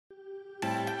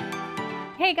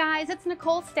Hey guys, it's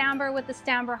Nicole Stanbra with the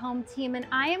Stanbra Home Team, and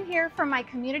I am here for my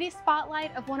community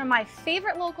spotlight of one of my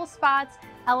favorite local spots,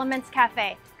 Elements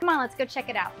Cafe. Come on, let's go check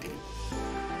it out.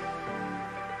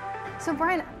 So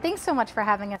Brian, thanks so much for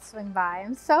having us swing by.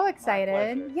 I'm so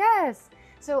excited. Yes.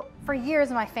 So for years,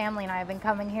 my family and I have been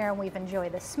coming here and we've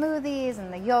enjoyed the smoothies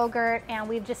and the yogurt, and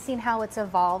we've just seen how it's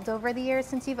evolved over the years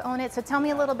since you've owned it. So tell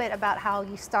me a little bit about how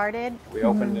you started. We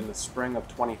opened in the spring of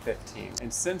 2015,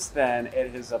 and since then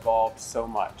it has evolved so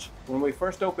much. When we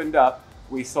first opened up,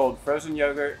 we sold frozen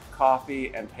yogurt,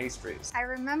 coffee, and pastries. I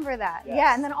remember that. Yes.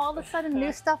 Yeah, and then all of a sudden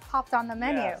new stuff popped on the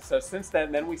menu. Yeah. So since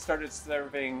then we started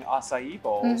serving acai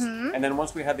bowls. And then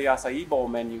once we had the acai bowl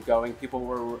menu going, people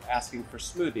were asking for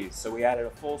smoothies. So we added a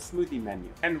full smoothie menu.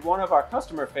 And one of our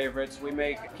customer favorites, we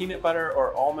make peanut butter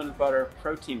or almond butter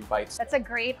protein bites. That's a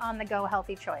great on-the-go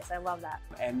healthy choice. I love that.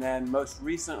 And then most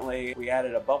recently, we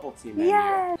added a bubble tea menu.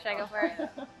 Yeah. Should I go for it?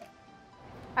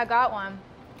 I got one.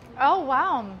 Oh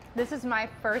wow, this is my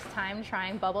first time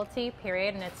trying bubble tea,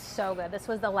 period, and it's so good. This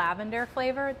was the lavender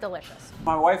flavor, delicious.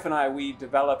 My wife and I, we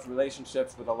developed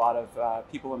relationships with a lot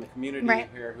of people in the community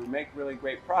here who make really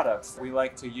great products. We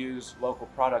like to use local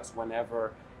products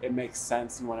whenever it makes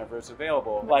sense and whenever it's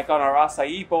available. Like on our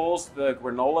acai bowls, the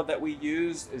granola that we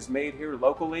use is made here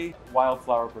locally,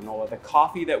 wildflower granola. The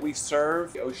coffee that we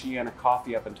serve, Oceana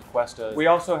Coffee up in Tequesta. We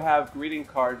also have greeting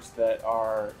cards that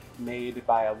are made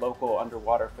by a local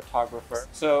underwater photographer.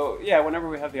 So yeah, whenever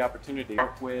we have the opportunity to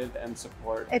work with and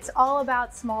support. It's all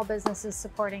about small businesses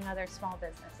supporting other small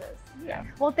businesses. Yeah.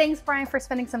 Well, thanks Brian for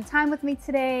spending some time with me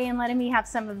today and letting me have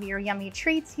some of your yummy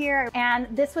treats here. And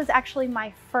this was actually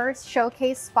my first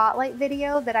showcase spotlight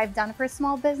video that I've done for a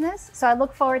small business. So I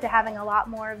look forward to having a lot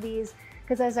more of these,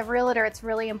 because as a realtor, it's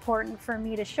really important for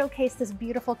me to showcase this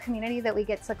beautiful community that we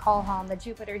get to call home, the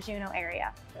Jupiter-Juneau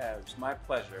area. Yeah, it was my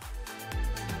pleasure.